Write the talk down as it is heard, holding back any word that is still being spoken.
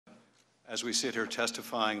As we sit here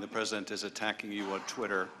testifying, the President is attacking you on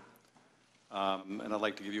Twitter, and I'd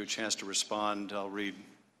like to give you a chance to respond. I'll read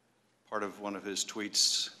part of one of his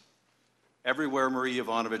tweets. Everywhere Marie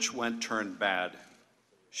Yovanovitch went turned bad.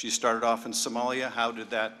 She started off in Somalia. How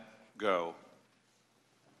did that go?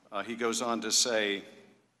 He goes on to say,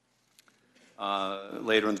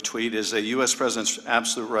 later in the tweet, is a U.S. president's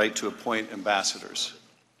absolute right to appoint ambassadors.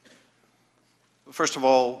 First of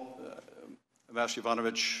all, Ambassador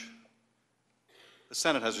Yovanovitch, the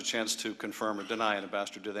Senate has a chance to confirm or deny an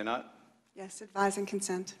ambassador, do they not? Yes, advise and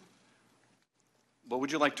consent. But would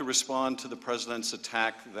you like to respond to the President's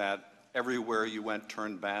attack that everywhere you went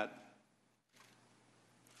turned bad?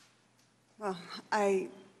 Well, I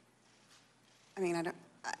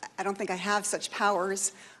don't think I have such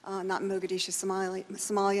powers, not in Mogadishu,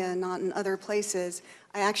 Somalia, and not in other places.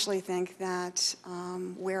 I actually think that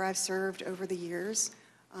where I've served over the years,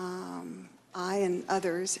 I and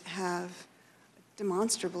others have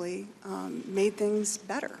demonstrably made things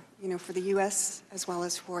better, for the U.S. as well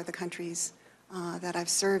as for the countries that I've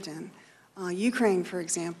served in. Ukraine, for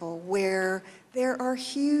example, where there are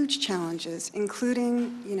huge challenges,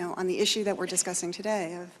 including, on the issue that we're discussing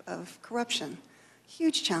today of corruption.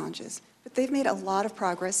 Huge challenges, but they've made a lot of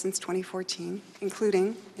progress since 2014,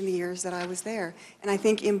 including in the years that I was there. And I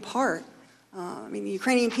think in part, the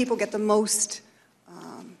Ukrainian people get the most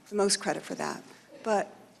credit for that,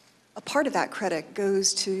 but a part of that credit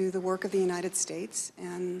goes to the work of the United States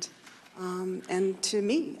and to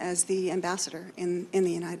me as the ambassador in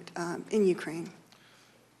Ukraine.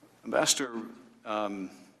 Ambassador,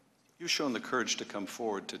 you've shown the courage to come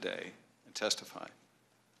forward today and testify.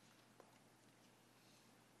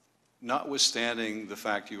 Notwithstanding the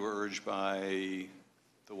fact you were urged by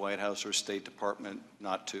the White House or State Department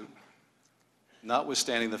not to,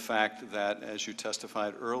 notwithstanding the fact that, as you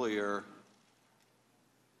testified earlier,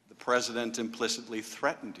 the President implicitly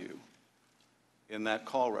threatened you in that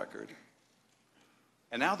call record,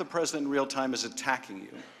 and now the President in real time is attacking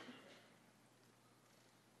you.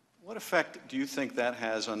 What effect do you think that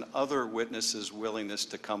has on other witnesses' willingness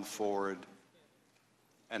to come forward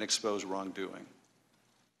and expose wrongdoing?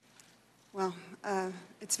 Well,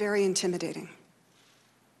 it's very intimidating.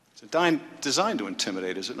 It's designed to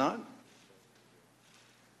intimidate, is it not?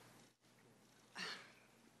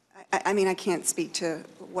 I can't speak to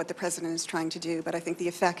what the President is trying to do, but I think the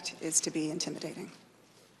effect is to be intimidating.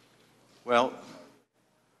 Well,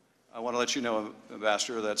 I want to let you know,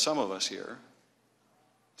 Ambassador, that some of us here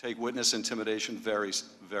take witness intimidation very,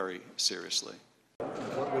 very seriously.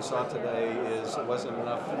 What we saw today is it wasn't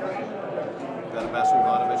enough that Ambassador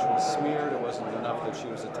Yovanovitch was smeared, it wasn't enough that she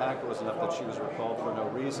was attacked, it wasn't enough that she was recalled for no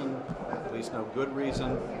reason, at least no good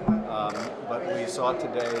reason, but we saw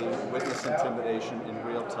today witness intimidation in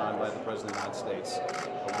real time by the President of the United States.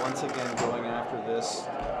 Once again going after this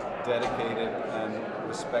dedicated and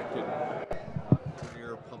respected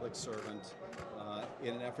career public servant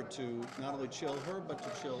in an effort to not only chill her, but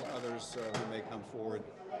to chill others who may come forward.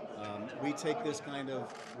 We take this kind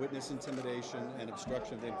of witness intimidation and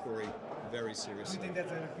obstruction of inquiry very seriously. Do you think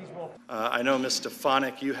that's impeachable? I know, Ms.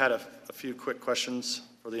 Stefanik, you had a few quick questions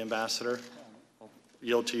for the ambassador. I'll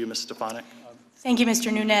yield to you, Ms. Stefanik. Thank you,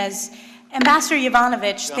 Mr. Nunes. Ambassador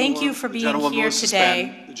Yovanovitch, thank you for being here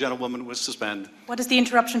today. The gentlewoman will suspend. What is the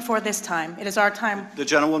interruption for this time? It is our time. The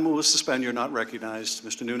gentlewoman will suspend. You're not recognized.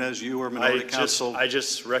 Mr. Nunes, you are minority counsel. I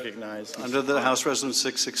just recognized. Under the House Resolution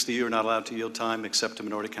 660, you're not allowed to yield time except to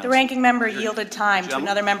minority counsel. The ranking member yielded time to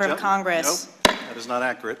another member of Congress. No, that is not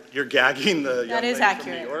accurate. You're gagging the young lady from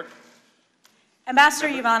New York? Ambassador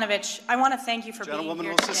Yovanovitch, I want to thank you for being here today. The gentlewoman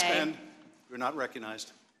will suspend. You're not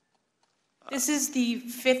recognized. This is the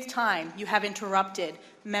 5th time you have interrupted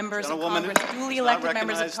members of Congress, duly elected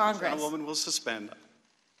members of Congress. The gentlewoman will suspend.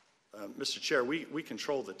 Mr. Chair, we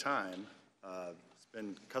control the time. It's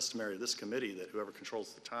been customary of this committee that whoever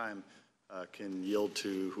controls the time can yield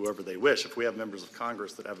to whoever they wish. If we have members of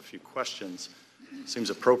Congress that have a few questions, it seems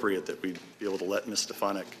appropriate that we be able to let Ms.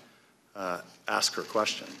 Stefanik ask her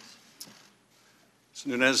questions. Mr.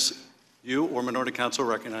 Nunes, you or minority counsel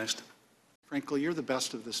recognized. Frankly, you're the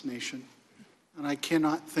best of this nation. And I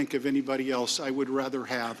cannot think of anybody else I would rather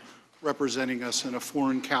have representing us in a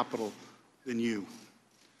foreign capital than you.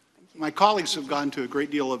 My colleagues have gone to a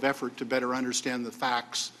great deal of effort to better understand the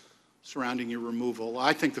facts surrounding your removal.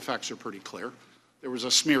 I think the facts are pretty clear. There was a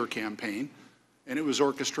smear campaign, and it was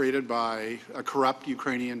orchestrated by a corrupt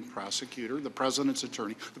Ukrainian prosecutor, the president's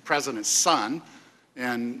attorney, the president's son,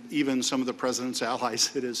 and even some of the president's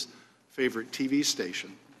allies at his favorite TV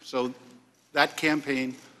station. So that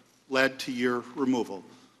campaign led to your removal,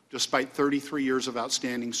 despite 33 years of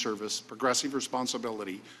outstanding service, progressive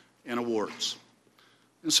responsibility, and awards.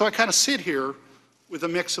 And so I kind of sit here with a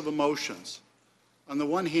mix of emotions. On the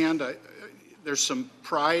one hand, there's some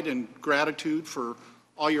pride and gratitude for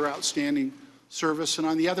all your outstanding service, and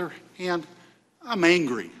on the other hand, I'm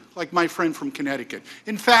angry, like my friend from Connecticut.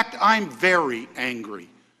 In fact, I'm very angry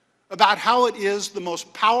about how it is the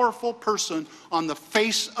most powerful person on the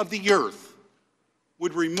face of the earth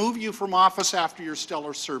would remove you from office after your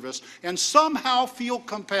stellar service and somehow feel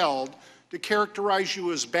compelled to characterize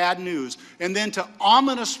you as bad news and then to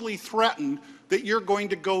ominously threaten that you're going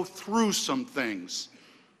to go through some things.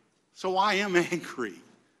 So I am angry,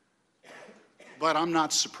 but I'm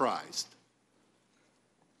not surprised.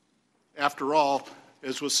 After all,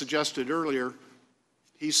 as was suggested earlier,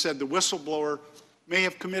 he said the whistleblower may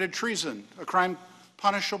have committed treason, a crime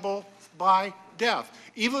punishable by death,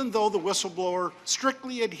 even though the whistleblower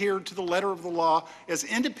strictly adhered to the letter of the law as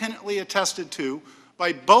independently attested to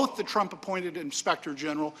by both the Trump-appointed Inspector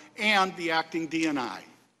General and the acting DNI.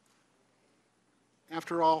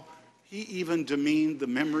 After all, he even demeaned the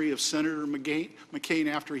memory of Senator McCain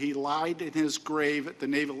after he lied in his grave at the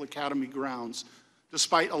Naval Academy grounds,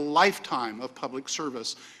 despite a lifetime of public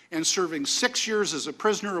service and serving 6 years as a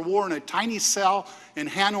prisoner of war in a tiny cell in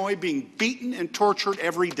Hanoi, being beaten and tortured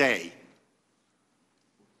every day.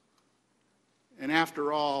 And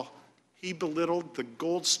after all, he belittled the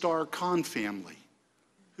Gold Star Khan family,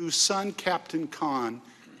 whose son, Captain Khan,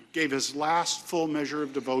 gave his last full measure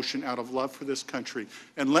of devotion out of love for this country.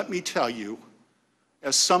 And let me tell you,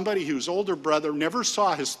 as somebody whose older brother never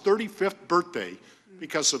saw his 35th birthday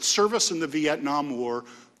because of service in the Vietnam War,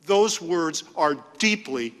 those words are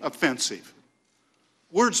deeply offensive.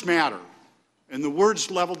 Words matter, and the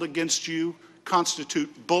words leveled against you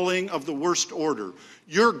constitute bullying of the worst order.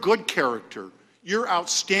 Your good character, your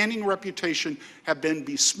outstanding reputation have been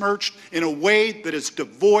besmirched in a way that is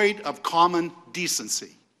devoid of common decency.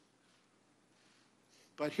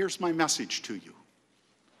 But here's my message to you.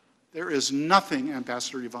 There is nothing,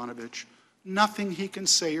 Ambassador Yovanovitch, nothing he can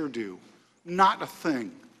say or do, not a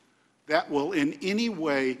thing, that will in any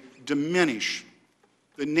way diminish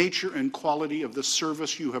the nature and quality of the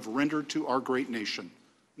service you have rendered to our great nation.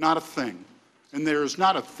 Not a thing. And there is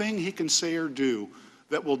not a thing he can say or do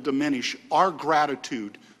that will diminish our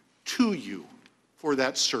gratitude to you for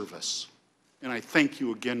that service. And I thank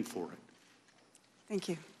you again for it. Thank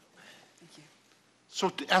you. Thank you.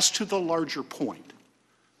 So as to the larger point,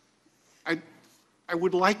 I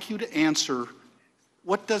would like you to answer,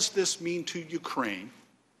 what does this mean to Ukraine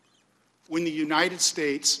when the United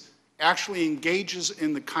States actually engages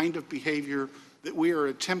in the kind of behavior that we are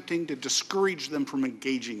attempting to discourage them from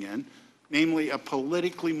engaging in, namely a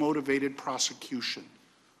politically motivated prosecution?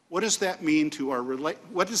 What does that mean to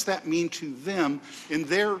what does that mean to them in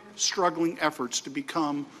their struggling efforts to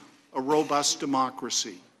become a robust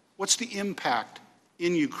democracy? What's the impact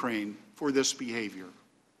in Ukraine for this behavior?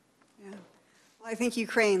 Yeah. Well, I think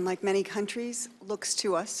Ukraine, like many countries, looks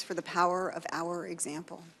to us for the power of our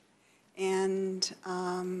example. And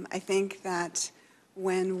I think that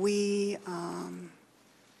when we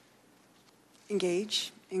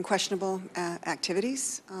engage in questionable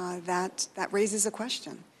activities, that raises a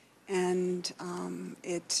question. And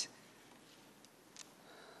it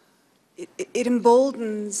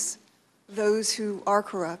emboldens those who are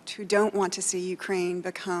corrupt, who don't want to see Ukraine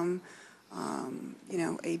become,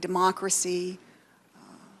 a democracy,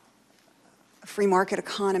 a free market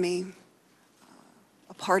economy,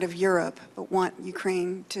 a part of Europe, but want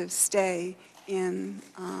Ukraine to stay in,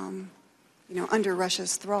 under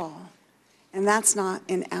Russia's thrall. And that's not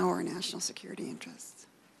in our national security interests.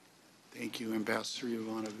 Thank you, Ambassador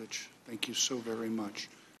Yovanovitch. Thank you so very much.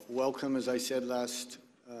 Welcome, as I said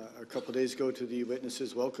a couple days ago, to the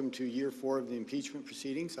witnesses. Welcome to year 4 of the impeachment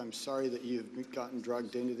proceedings. I'm sorry that you've gotten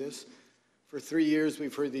drugged into this. For 3 years,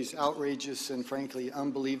 we've heard these outrageous and frankly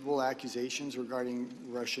unbelievable accusations regarding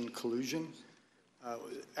Russian collusion.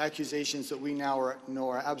 Accusations that we now know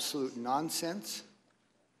are absolute nonsense.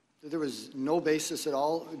 There was no basis at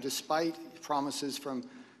all, despite promises from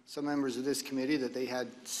some members of this committee that they had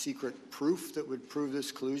secret proof that would prove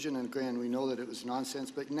this collusion, and again, we know that it was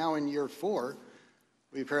nonsense. But now in year 4,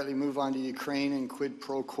 we apparently move on to Ukraine and quid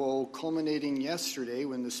pro quo, culminating yesterday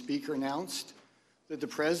when the Speaker announced that the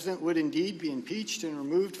President would indeed be impeached and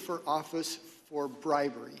removed from office for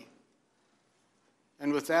bribery.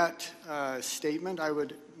 And with that statement, I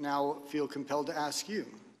would now feel compelled to ask you,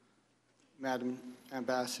 Madam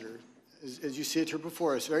Ambassador, as you sit here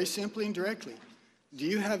before us, very simply and directly, do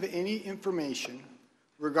you have any information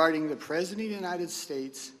regarding the President of the United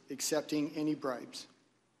States accepting any bribes?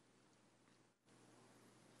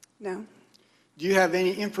 No. Do you have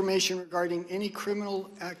any information regarding any criminal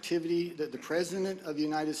activity that the President of the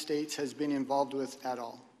United States has been involved with at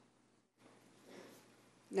all?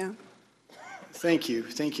 No. Thank you.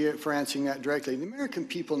 Thank you for answering that directly. The American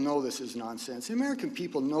people know this is nonsense. The American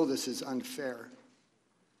people know this is unfair.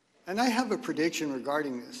 And I have a prediction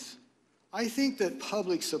regarding this. I think that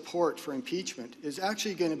public support for impeachment is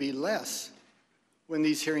actually going to be less when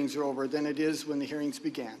these hearings are over than it is when the hearings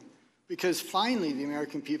began. Because finally the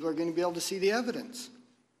American people are going to be able to see the evidence.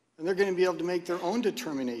 And they're going to be able to make their own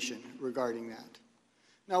determination regarding that.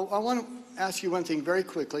 Now, I want to ask you one thing very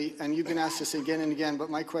quickly, and you've been asked this again and again, but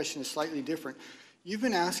my question is slightly different. You've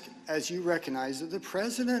been asked, as you recognize, that the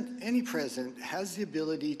president, any president, has the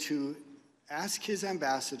ability to ask his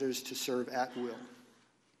ambassadors to serve at will.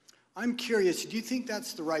 I'm curious, do you think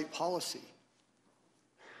that's the right policy?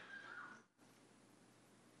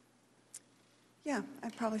 Yeah, I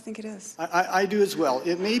probably think it is. I do as well.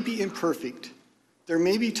 It may be imperfect. There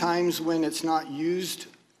may be times when it's not used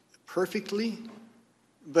perfectly,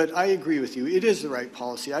 but I agree with you. It is the right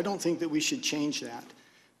policy. I don't think that we should change that.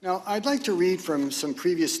 Now, I'd like to read from some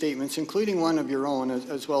previous statements, including one of your own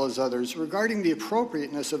as well as others, regarding the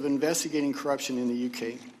appropriateness of investigating corruption in the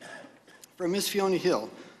UK. From Ms. Fiona Hill.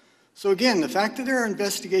 So again, the fact that there are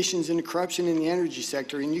investigations into corruption in the energy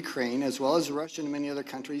sector in Ukraine, as well as Russia and many other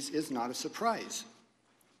countries, is not a surprise.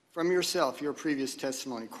 From yourself, your previous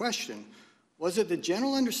testimony. Question. Was it the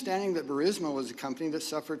general understanding that Burisma was a company that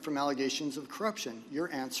suffered from allegations of corruption? Your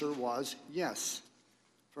answer was yes.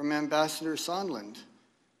 From Ambassador Sondland.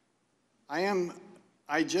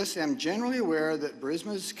 I just am generally aware that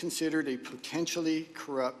Burisma is considered a potentially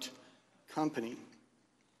corrupt company.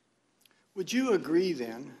 Would you agree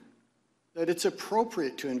then that it's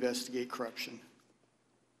appropriate to investigate corruption?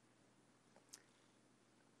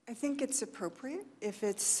 I think it's appropriate if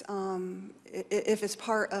it's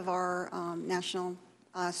part of our national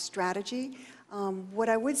strategy. What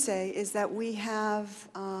I would say is that we have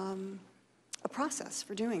a process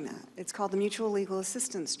for doing that. It's called the Mutual Legal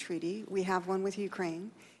Assistance Treaty. We have one with Ukraine,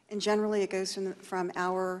 and generally it goes from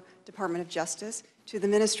our Department of Justice to the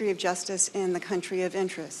Ministry of Justice in the country of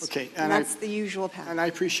interest. Okay, and that's the usual path. And I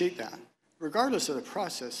appreciate that. Regardless of the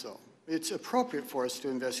process, though, it's appropriate for us to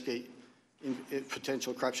investigate in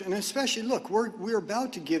potential corruption. And especially, look, we're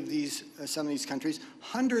about to give some of these countries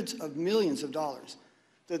hundreds of millions of dollars.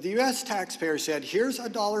 That the U.S. taxpayer said, here's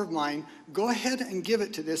 $1 of mine, go ahead and give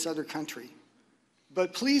it to this other country.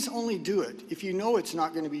 But please only do it if you know it's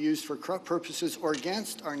not going to be used for corrupt purposes or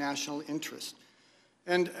against our national interest.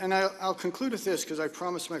 And I'll conclude with this, because I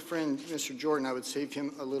promised my friend, Mr. Jordan, I would save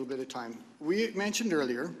him a little bit of time. We mentioned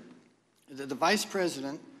earlier that the Vice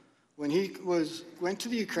President, when he went to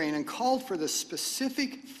the Ukraine and called for the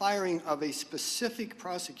specific firing of a specific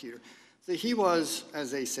prosecutor, that he was, as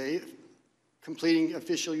they say, completing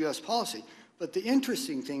official U.S. policy. But the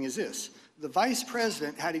interesting thing is this. The Vice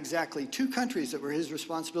President had exactly 2 countries that were his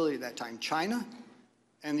responsibility at that time, China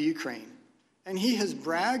and the Ukraine. And he has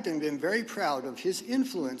bragged and been very proud of his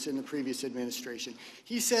influence in the previous administration.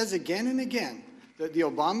 He says again and again that the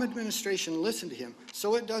Obama administration listened to him,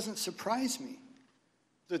 so it doesn't surprise me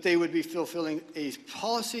that they would be fulfilling a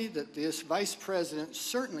policy that this Vice President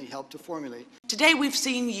certainly helped to formulate. Today we've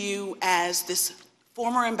seen you as this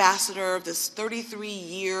former ambassador, this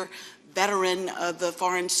 33-year veteran of the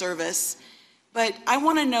Foreign Service, but I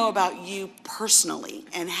want to know about you personally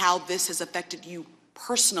and how this has affected you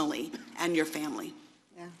personally and your family.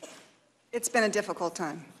 Yeah. It's been a difficult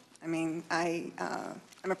time. I mean,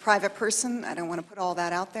 I'm a private person. I don't want to put all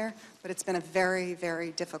that out there, but it's been a very,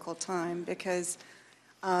 very difficult time because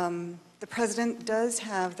the president does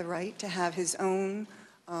have the right to have his own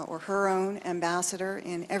or her own ambassador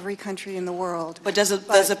in every country in the world. But does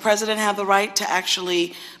the president have the right to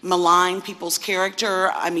actually malign people's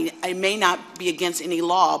character? I mean, it may not be against any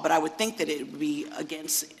law, but I would think that it would be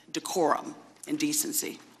against decorum and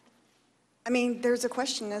decency. I mean, there's a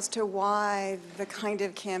question as to why the kind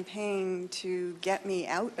of campaign to get me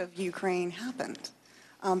out of Ukraine happened.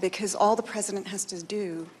 Because all the president has to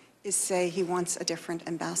do is say he wants a different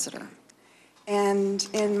ambassador. And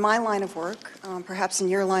in my line of work, perhaps in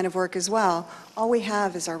your line of work as well, all we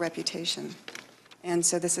have is our reputation. And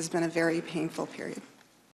so this has been a very painful period.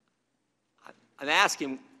 I'm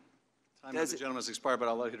asking... Time of the gentleman has expired, but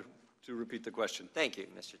I'll allow you to repeat the question. Thank you,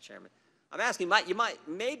 Mr. Chairman. I'm asking,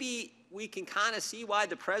 maybe we can kind of see why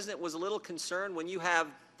the president was a little concerned when you have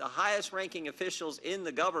the highest-ranking officials in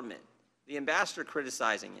the government, the ambassador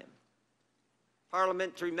criticizing him,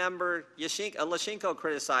 parliamentary member Lashchenko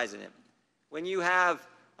criticizing him, when you have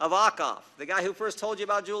Avakov, the guy who first told you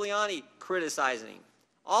about Giuliani, criticizing him.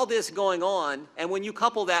 all this going on, and when you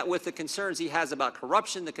couple that with the concerns he has about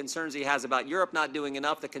corruption, the concerns he has about Europe not doing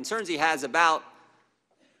enough, the concerns he has about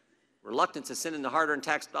reluctance to send in the hard-earned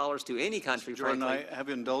tax dollars to any country, Jordan, frankly. I have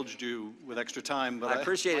indulged you with extra time, but I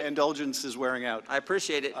appreciate my it. indulgence is wearing out. I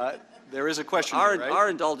appreciate it. There is a question Our, here, right? our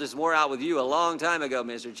indulgence wore out with you a long time ago,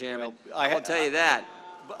 Mr. Chairman. Well, I'll tell you that.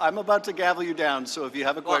 I'm about to gavel you down, so if you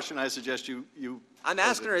have a question, I suggest you I'm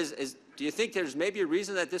asking her, do you think there's maybe a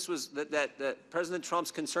reason that this was, that President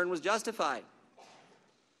Trump's concern was justified?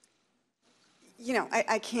 You know,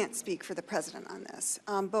 I can't speak for the president on this,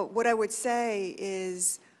 but what I would say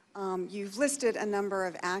is you've listed a number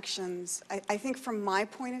of actions. I think from my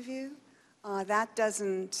point of view, that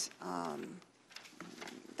doesn't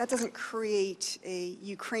create a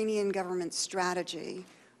Ukrainian government strategy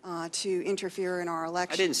to interfere in our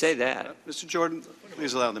election. I didn't say that. Mr. Jordan,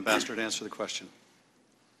 please allow the ambassador to answer the question.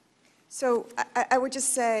 So I would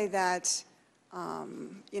just say that,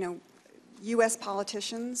 you know, U.S.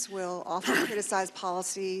 politicians will often criticize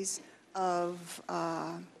policies of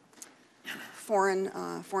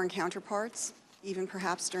foreign counterparts, even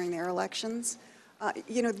perhaps during their elections.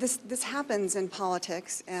 You know, this happens in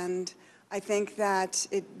politics, and I think that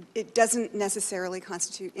it doesn't necessarily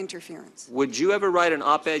constitute interference. Would you ever write an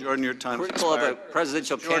op-ed Jordan, your time has critical of a expired.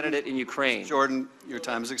 presidential candidate in Ukraine? Jordan, your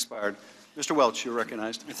time has expired. Mr. Welch, you're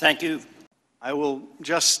recognized. Thank you. I will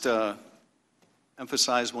just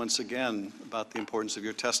emphasize once again about the importance of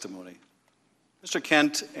your testimony. Mr.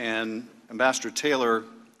 Kent and Ambassador Taylor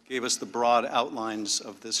gave us the broad outlines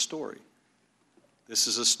of this story. This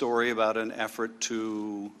is a story about an effort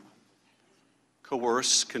to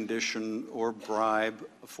coerce, condition, or bribe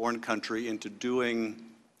a foreign country into doing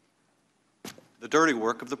the dirty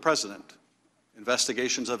work of the president,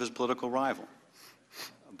 investigations of his political rival,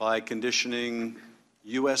 by conditioning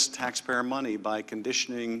U.S. taxpayer money, by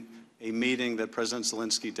conditioning a meeting that President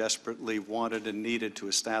Zelensky desperately wanted and needed to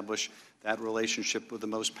establish that relationship with the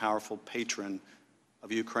most powerful patron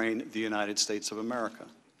of Ukraine, the United States of America.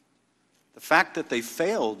 The fact that they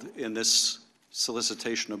failed in this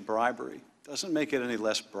solicitation of bribery doesn't make it any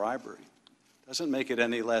less bribery, doesn't make it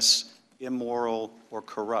any less immoral or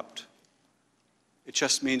corrupt. It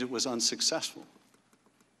just means it was unsuccessful.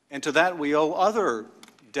 And to that we owe other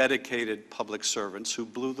dedicated public servants who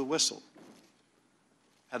blew the whistle.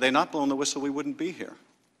 Had they not blown the whistle, we wouldn't be here.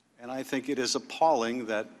 And I think it is appalling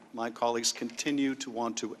that my colleagues continue to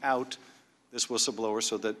want to out this whistleblower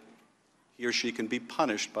so that he or she can be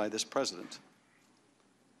punished by this president.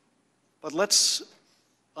 But let's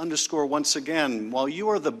underscore once again, while you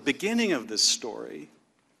are the beginning of this story,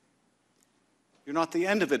 you're not the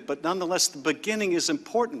end of it, but nonetheless the beginning is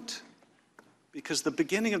important, because the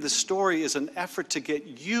beginning of the story is an effort to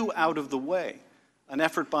get you out of the way, an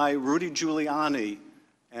effort by Rudy Giuliani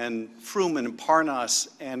and Fruman and Parnas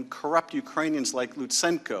and corrupt Ukrainians like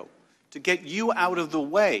Lutsenko to get you out of the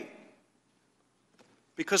way,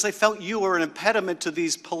 because they felt you were an impediment to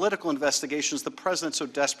these political investigations the president so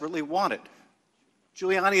desperately wanted.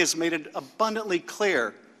 Giuliani has made it abundantly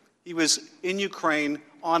clear he was in Ukraine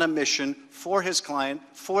on a mission for his client,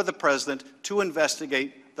 for the president, to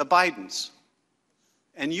investigate the Bidens.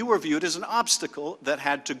 And you were viewed as an obstacle that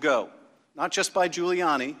had to go, not just by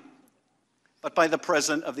Giuliani, but by the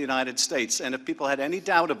President of the United States. And if people had any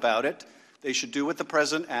doubt about it, they should do what the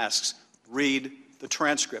President asks, read the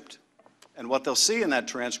transcript. And what they'll see in that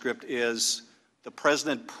transcript is the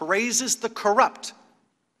President praises the corrupt.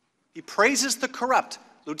 He praises the corrupt,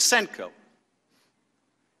 Lutsenko.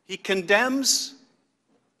 He condemns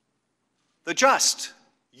the just,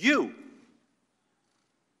 you.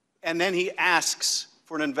 And then he asks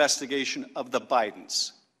for an investigation of the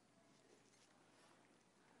Bidens.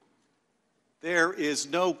 There is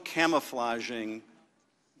no camouflaging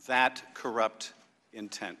that corrupt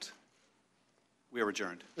intent. We are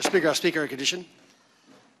adjourned. Mr. Speaker, I'll speak on condition.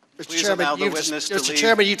 Please allow the witness to leave. Mr.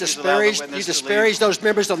 Chairman, you disparaged those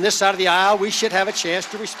members on this side of the aisle. We should have a chance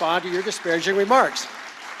to respond to your disparaging remarks.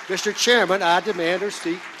 Mr. Chairman, I demand or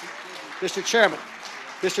speak. Mr. Chairman.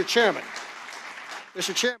 Mr. Chairman.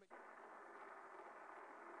 Mr. Chairman.